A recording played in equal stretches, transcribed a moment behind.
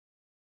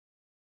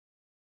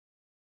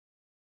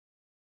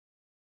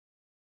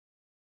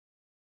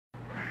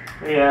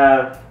Hey,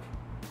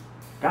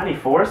 got any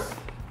force?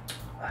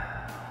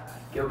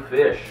 Go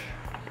fish.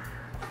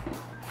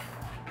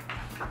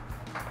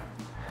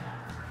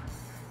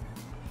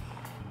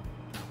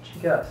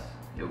 Chicas,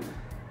 Yo.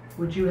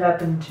 would you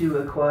happen to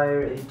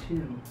acquire a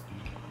tube,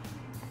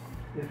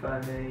 if I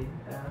may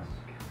ask?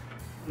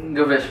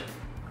 Go fish.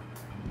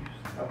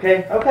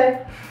 Okay,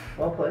 okay.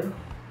 Well played.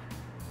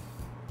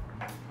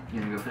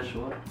 You gonna go fish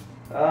or what?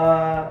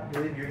 I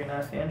believe you're gonna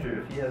ask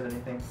Andrew if he has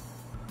anything.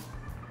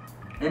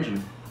 Andrew,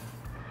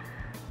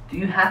 do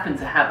you happen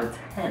to have a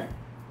 10?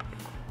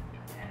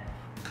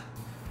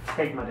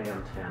 Take my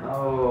damn 10.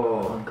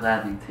 Oh, I'll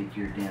gladly take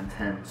your damn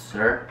 10,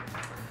 sir.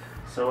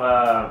 So,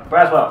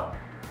 Braswell,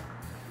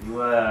 you,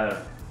 got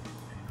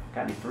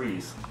any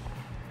threes?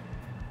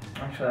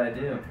 Actually, I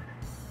do.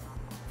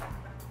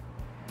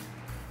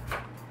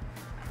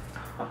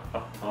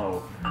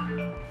 Oh.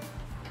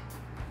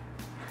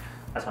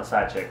 That's my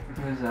side chick.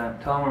 Who's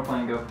that? Tell him we're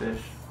playing Go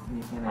Fish.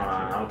 You can't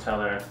answer. I'll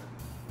tell her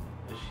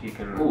she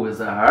can. Ooh, is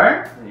that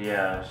her?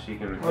 Yeah, she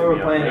can. Well,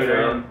 we're playing a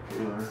later.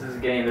 game. This is a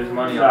game. There's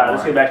money on the Alright, line.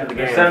 let's get back to the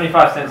game. There's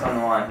 75 cents on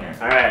the line here.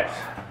 Alright.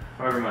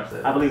 However much that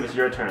is. I believe it's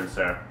your turn,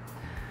 sir.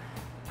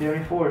 Do you have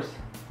any fours?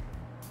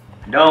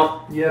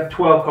 Don't. You have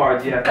 12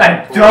 cards. You have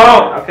I 12.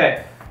 don't!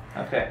 Okay.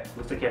 Okay.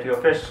 Looks like you have to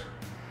go fish.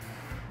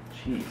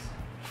 Jeez.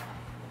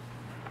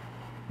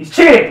 He's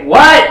cheating!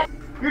 What?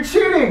 You're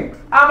cheating!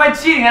 How am I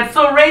cheating? That's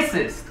so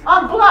racist.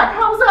 I'm black.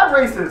 How is that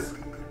racist?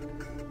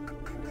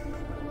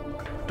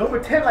 Don't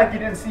pretend like you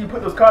didn't see you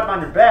put those cards on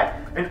your back.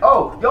 And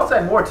oh, you also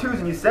had more twos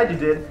than you said you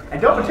did.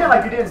 And don't pretend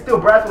like you didn't steal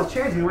Braswell's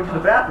change when you went to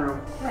the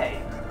bathroom.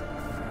 Hey.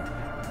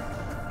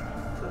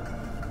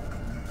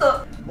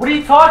 What are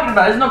you talking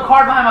about? There's no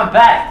card behind my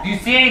back. Do you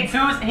see any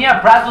twos? And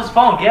yeah, Bradley's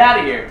phone. Get out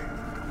of here.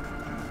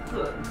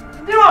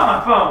 Get on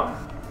my phone!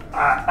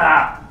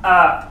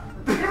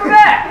 Give it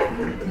back!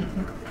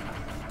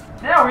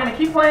 Now we're gonna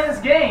keep playing this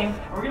game,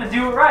 and we're gonna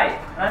do it right.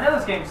 And I know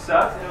this game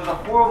sucks, and it was a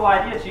horrible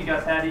idea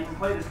Chicas had to even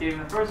play this game in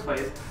the first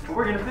place, but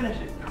we're gonna finish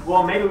it.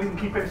 Well, maybe we can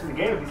keep finishing the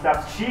game if he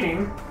stops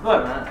cheating.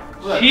 Look, man.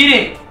 Look.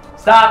 Cheating!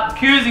 Stop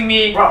accusing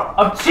me Bro.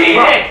 of cheating!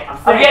 Bro, I'm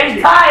I'm saying getting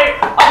cheat.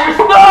 tired of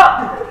your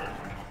stuff!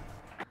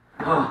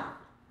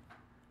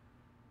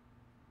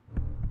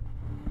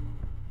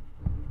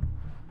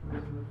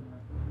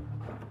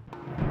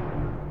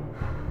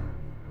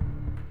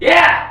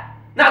 Yeah!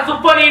 Not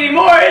so funny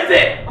anymore, is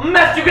it? I'm gonna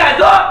mess you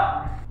guys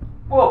up!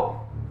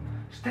 Whoa.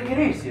 Just take it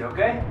easy,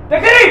 okay?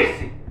 Take it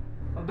easy!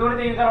 Don't do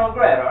anything you're gonna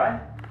regret,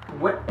 alright?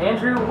 What,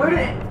 Andrew?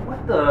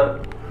 What the?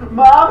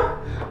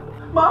 Mom?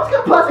 Mom's got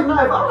a plastic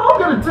knife. I don't know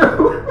what I'm gonna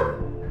do.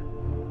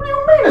 What do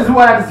you mean this is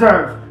what I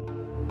deserve?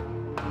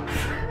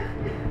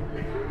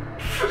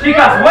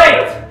 Chicas,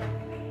 wait!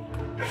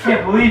 I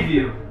can't believe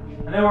you.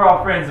 I know we're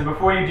all friends, and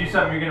before you do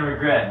something you're gonna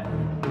regret.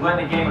 You're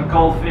letting a game of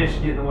goldfish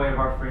get in the way of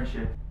our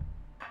friendship.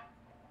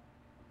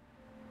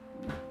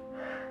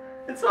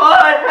 It's all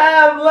I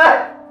have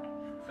left.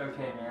 It's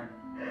okay, man.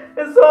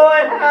 It's all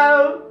I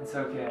have. It's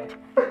okay.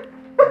 We're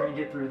gonna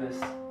get through this.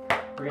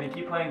 We're gonna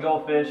keep playing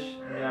goldfish,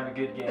 and we're gonna have a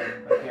good game,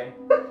 okay?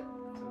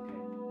 It's okay.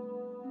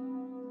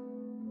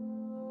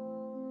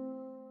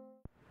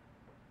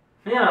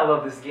 Man, I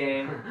love this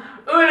game.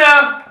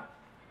 Uno!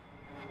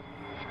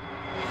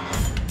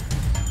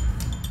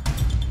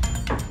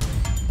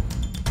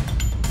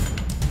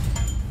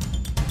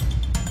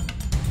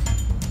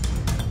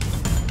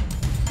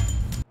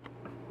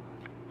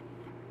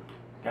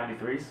 Got any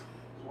threes?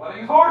 What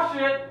is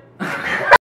horseshit?